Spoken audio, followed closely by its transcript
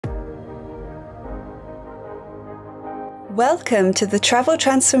Welcome to the Travel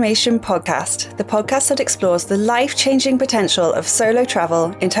Transformation Podcast, the podcast that explores the life-changing potential of solo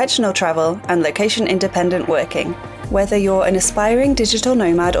travel, intentional travel, and location-independent working. Whether you're an aspiring digital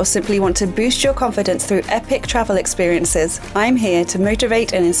nomad or simply want to boost your confidence through epic travel experiences, I'm here to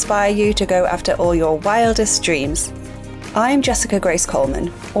motivate and inspire you to go after all your wildest dreams. I'm Jessica Grace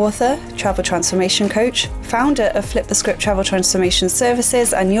Coleman, author, travel transformation coach, founder of Flip the Script Travel Transformation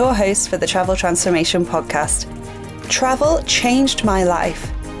Services, and your host for the Travel Transformation Podcast. Travel changed my life.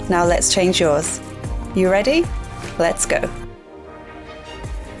 Now let's change yours. You ready? Let's go.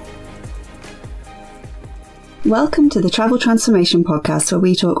 Welcome to the Travel Transformation Podcast, where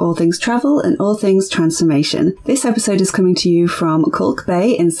we talk all things travel and all things transformation. This episode is coming to you from Kalk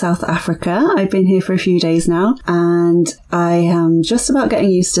Bay in South Africa. I've been here for a few days now, and I am just about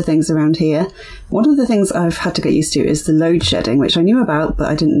getting used to things around here. One of the things I've had to get used to is the load shedding, which I knew about, but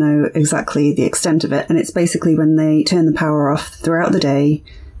I didn't know exactly the extent of it. And it's basically when they turn the power off throughout the day,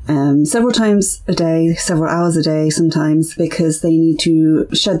 several times a day, several hours a day sometimes, because they need to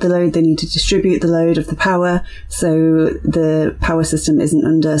shed the load, they need to distribute the load of the power, so the power system isn't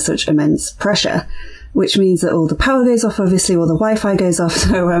under such immense pressure, which means that all the power goes off, obviously, all the Wi-Fi goes off.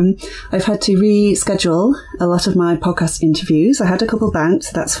 So I've had to reschedule a lot of my podcast interviews. I had a couple banked,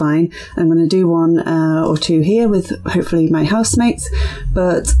 so that's fine. I'm going to do one or two here with hopefully my housemates.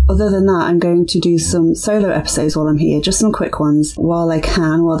 But other than that, I'm going to do some solo episodes while I'm here, just some quick ones while I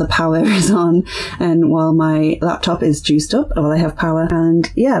can, while the power is on and while my laptop is juiced up, while I have power. And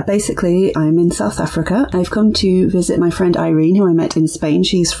yeah, basically I'm in South Africa. I've come to visit my friend Irene, who I met in Spain.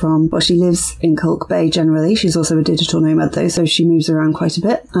 She lives in Kalk Bay generally. She's also a digital nomad though, so she moves around quite a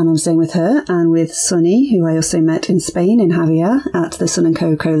bit. And I'm staying with her and with Sunny, who I also met in Spain in Javier at the Sun &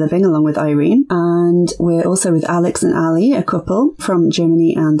 Co co-living along with Irene. And we're also with Alex and Ali, a couple from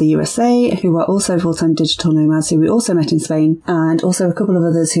Germany and the USA, who are also full-time digital nomads, who we also met in Spain. And also a couple of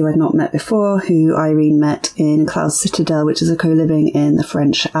others who I'd not met before, who Irene met in Cloud Citadel, which is a co-living in the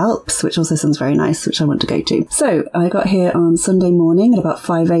French Alps, which also sounds very nice, which I want to go to. So I got here on Sunday morning at about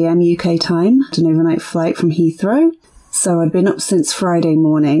 5 a.m. UK time, an overnight flight from Heathrow. So I'd been up since Friday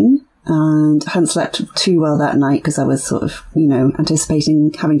morning and hadn't slept too well that night because I was sort of,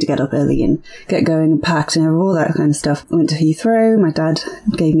 anticipating having to get up early and get going and packed and all that kind of stuff. I went to Heathrow. My dad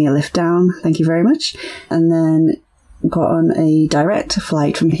gave me a lift down. Thank you very much. And then got on a direct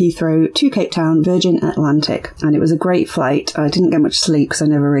flight from Heathrow to Cape Town, Virgin Atlantic. And it was a great flight. I didn't get much sleep because I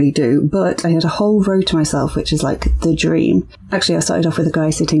never really do, but I had a whole row to myself, which is like the dream. Actually, I started off with a guy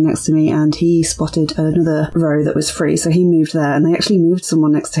sitting next to me and he spotted another row that was free, so he moved there, and they actually moved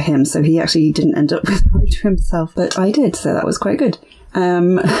someone next to him, so he actually didn't end up with a row to himself, but I did, so that was quite good.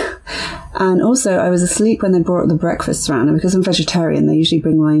 And also I was asleep when they brought the breakfasts around, and because I'm vegetarian they usually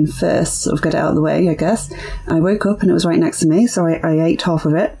bring mine first, sort of get it out of the way, I guess. I woke up and it was right next to me, so I ate half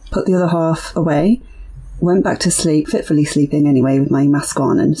of it, put the other half away, went back to sleep, fitfully sleeping anyway with my mask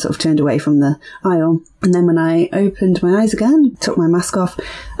on, and sort of turned away from the aisle. And then when I opened my eyes again, took my mask off,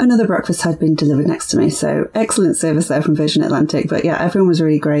 another breakfast had been delivered next to me. So excellent service there from Virgin Atlantic. But yeah, everyone was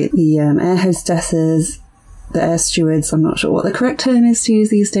really great. The air hostesses, the air stewards, I'm not sure what the correct term is to use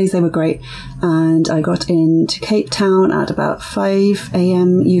these days, they were great. And I got into Cape Town at about 5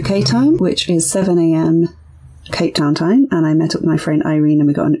 a.m. UK time, which is 7 a.m. Cape Town time, and I met up with my friend Irene and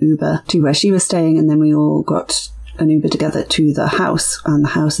we got an Uber to where she was staying, and then we all got an Uber together to the house. And the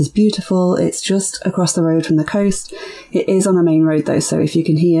house is beautiful. It's just across the road from the coast. It is on a main road though, so if you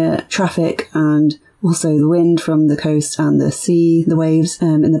can hear traffic and also the wind from the coast and the sea, the waves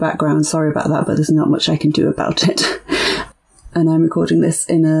in the background, sorry about that, but there's not much I can do about it. And I'm recording this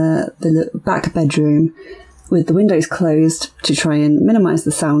in the back bedroom with the windows closed to try and minimise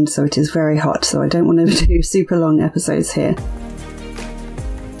the sound, so it is very hot, so I don't want to do super long episodes here.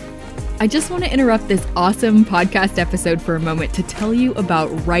 I just want to interrupt this awesome podcast episode for a moment to tell you about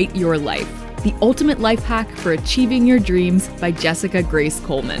Write Your Life, the ultimate life hack for achieving your dreams by Jessica Grace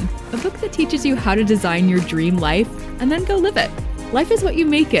Coleman, a book that teaches you how to design your dream life and then go live it. Life is what you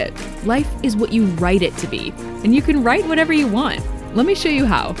make it. Life is what you write it to be. And you can write whatever you want. Let me show you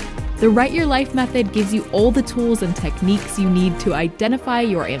how. The Write Your Life method gives you all the tools and techniques you need to identify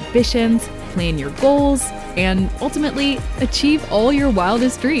your ambitions, plan your goals, and ultimately achieve all your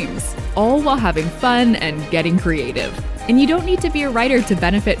wildest dreams, all while having fun and getting creative. And you don't need to be a writer to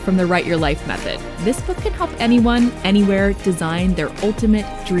benefit from the Write Your Life method. This book can help anyone, anywhere, design their ultimate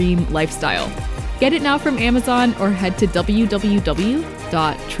dream lifestyle. Get it now from Amazon or head to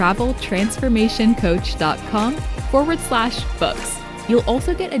www.traveltransformationcoach.com/books. You'll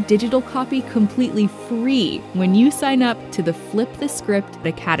also get a digital copy completely free when you sign up to the Flip the Script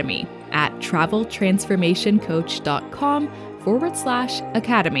Academy at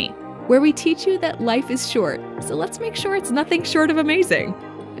traveltransformationcoach.com/academy, where we teach you that life is short, so let's make sure it's nothing short of amazing.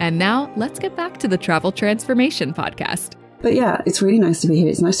 And now let's get back to the Travel Transformation Podcast. But yeah, it's really nice to be here.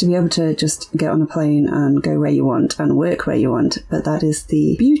 It's nice to be able to just get on a plane and go where you want and work where you want. But that is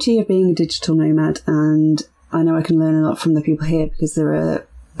the beauty of being a digital nomad. And I know I can learn a lot from the people here because there are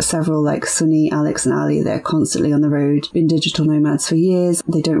several like Sunny, Alex and Ali. They're constantly on the road, been digital nomads for years.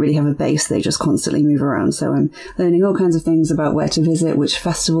 They don't really have a base. They just constantly move around. So I'm learning all kinds of things about where to visit, which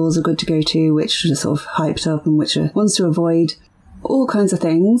festivals are good to go to, which are sort of hyped up and which are ones to avoid. All kinds of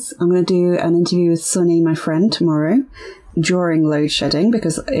things. I'm going to do an interview with Sunny, my friend, tomorrow during load shedding,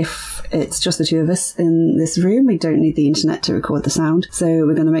 because if it's just the two of us in this room, we don't need the internet to record the sound. So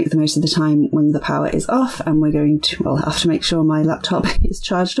we're going to make the most of the time when the power is off, and we're going to, well, have to make sure my laptop is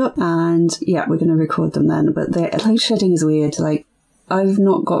charged up, and yeah, we're going to record them then. But the load shedding is weird. Like, I've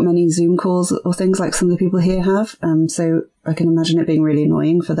not got many Zoom calls or things like some of the people here have, so I can imagine it being really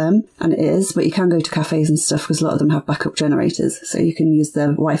annoying for them, and it is, but you can go to cafes and stuff because a lot of them have backup generators, so you can use the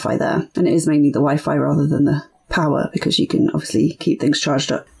Wi-Fi there, and it is mainly the Wi-Fi rather than the power because you can obviously keep things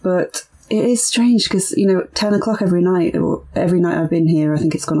charged up. But it is strange because, 10 o'clock every night, or every night I've been here, I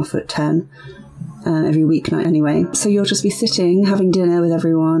think it's gone off at 10. Every weeknight anyway. So you'll just be sitting, having dinner with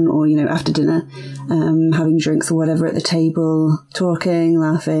everyone, or, after dinner, having drinks or whatever at the table, talking,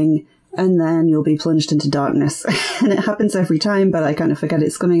 laughing, and then you'll be plunged into darkness. And it happens every time, but I kind of forget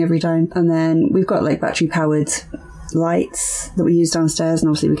it's coming every time. And then we've got like battery-powered lights that we use downstairs, and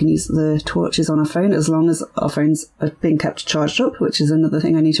obviously we can use the torches on our phone as long as our phones are being kept charged up, which is another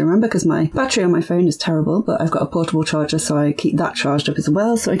thing I need to remember because my battery on my phone is terrible, but I've got a portable charger, so I keep that charged up as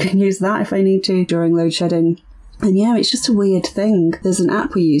well, so I can use that if I need to during load shedding. And yeah, it's just a weird thing. There's an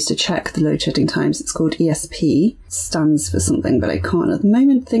app we use to check the load shedding times. It's called ESP. It stands for something, but I can't at the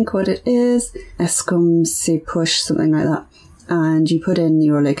moment think what it is. Eskom se push, something like that. And you put in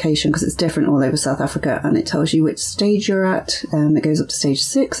your location because it's different all over South Africa, and it tells you which stage you're at. It goes up to stage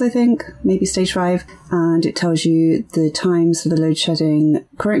 6, I think, maybe stage 5, and it tells you the times for the load shedding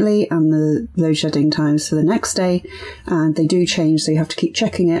currently and the load shedding times for the next day, and they do change, so you have to keep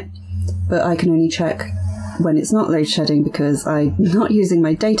checking it. But I can only check when it's not load shedding because I'm not using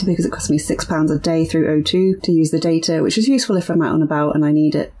my data because it costs me £6 a day through O2 to use the data, which is useful if I'm out and about and I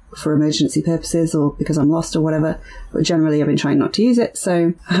need it for emergency purposes or because I'm lost or whatever, but generally I've been trying not to use it,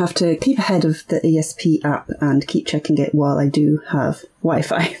 so I have to keep ahead of the ESP app and keep checking it while I do have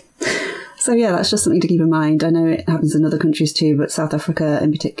Wi-Fi. So yeah, that's just something to keep in mind. I know it happens in other countries too, but South Africa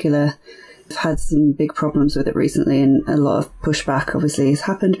in particular have had some big problems with it recently, and a lot of pushback obviously has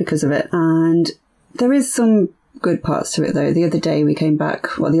happened because of it, and there is some good parts to it though. The other night we came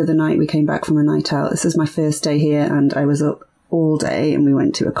back from a night out. This is my first day here, and I was up all day, and we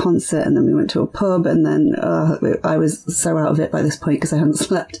went to a concert, and then we went to a pub, and then I was so out of it by this point because I hadn't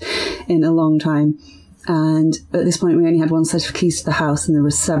slept in a long time. And at this point we only had one set of keys to the house, and there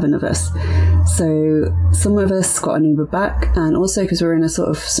were 7 of us. So some of us got an Uber back, and also because we're in a sort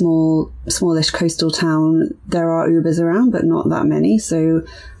of smallish coastal town, there are Ubers around, but not that many. So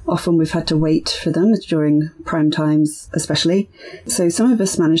often we've had to wait for them during prime times especially. So some of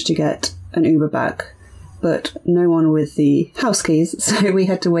us managed to get an Uber back, but no one with the house keys, so we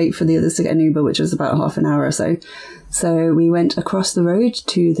had to wait for the others to get an Uber, which was about half an hour or so. So we went across the road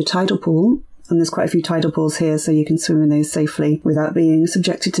to the tidal pool, and there's quite a few tidal pools here, so you can swim in those safely without being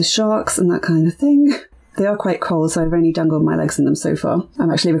subjected to sharks and that kind of thing. They are quite cold, so I've only dangled my legs in them so far. I'm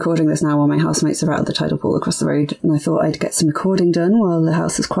actually recording this now while my housemates are out of the tidal pool across the road, and I thought I'd get some recording done while the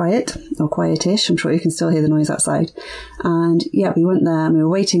house is quiet, or quietish. I'm sure you can still hear the noise outside. And yeah, we went there, and we were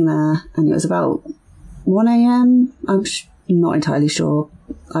waiting there, and it was about 1 a.m. I'm not entirely sure.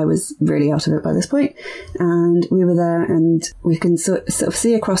 I was really out of it by this point. And we were there, and we can sort of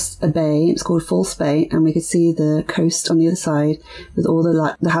see across a bay. It's called False Bay, and we could see the coast on the other side with all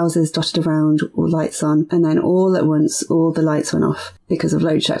the houses dotted around, all lights on. And then all at once, all the lights went off because of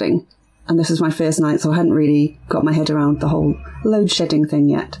load shedding. And this was my first night, so I hadn't really got my head around the whole load shedding thing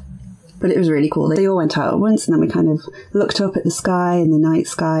yet. But it was really cool. They all went out at once, and then we kind of looked up at the sky and the night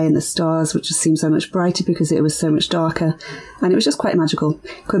sky and the stars, which just seemed so much brighter because it was so much darker. And it was just quite magical.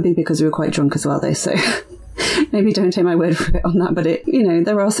 Could be because we were quite drunk as well, though, so maybe don't take my word for it on that. But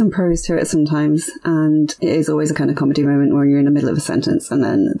there are some pros to it sometimes, and it is always a kind of comedy moment where you're in the middle of a sentence and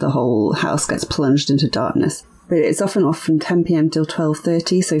then the whole house gets plunged into darkness. but it's often off from 10 p.m. till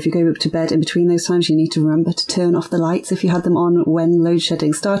 12:30. So if you go to bed in between those times, you need to remember to turn off the lights if you had them on when load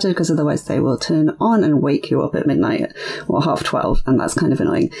shedding started, because otherwise they will turn on and wake you up at midnight or 12:30, and that's kind of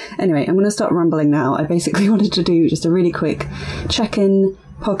annoying. Anyway, I'm going to stop rambling now. I basically wanted to do just a really quick check-in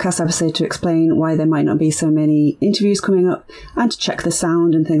podcast episode to explain why there might not be so many interviews coming up, and to check the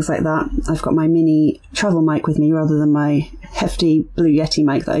sound and things like that. I've got my mini travel mic with me rather than my hefty Blue Yeti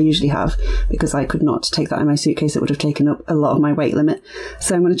mic that I usually have, because I could not take that in my suitcase. It would have taken up a lot of my weight limit.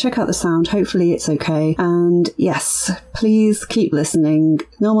 So I'm going to check out the sound. Hopefully it's okay. And yes, please keep listening.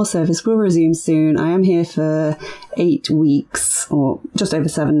 Normal service will resume soon. I am here for 8 weeks, or just over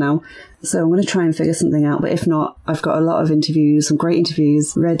 7 now. So I'm going to try and figure something out, but if not, I've got a lot of interviews, some great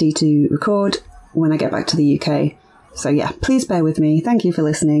interviews ready to record when I get back to the UK. So yeah, please bear with me. Thank you for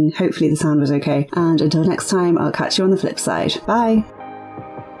listening. Hopefully the sound was okay. And until next time, I'll catch you on the flip side. Bye.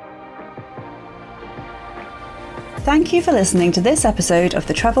 Thank you for listening to this episode of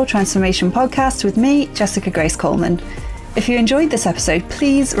the Travel Transformation Podcast with me, Jessica Grace Coleman. If you enjoyed this episode,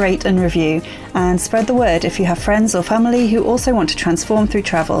 please rate and review, and spread the word if you have friends or family who also want to transform through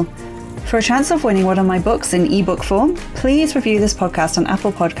travel. For a chance of winning one of my books in ebook form, please review this podcast on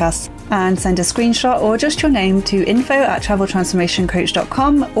Apple Podcasts and send a screenshot or just your name to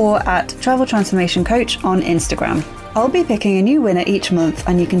info@traveltransformationcoach.com or at traveltransformationcoach on Instagram. I'll be picking a new winner each month,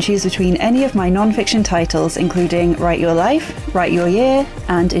 and you can choose between any of my non-fiction titles, including Write Your Life, Write Your Year,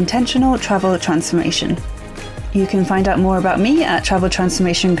 and Intentional Travel Transformation. You can find out more about me at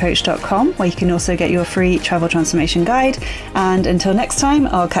traveltransformationcoach.com, where you can also get your free travel transformation guide. And until next time,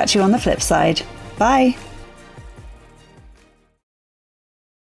 I'll catch you on the flip side. Bye.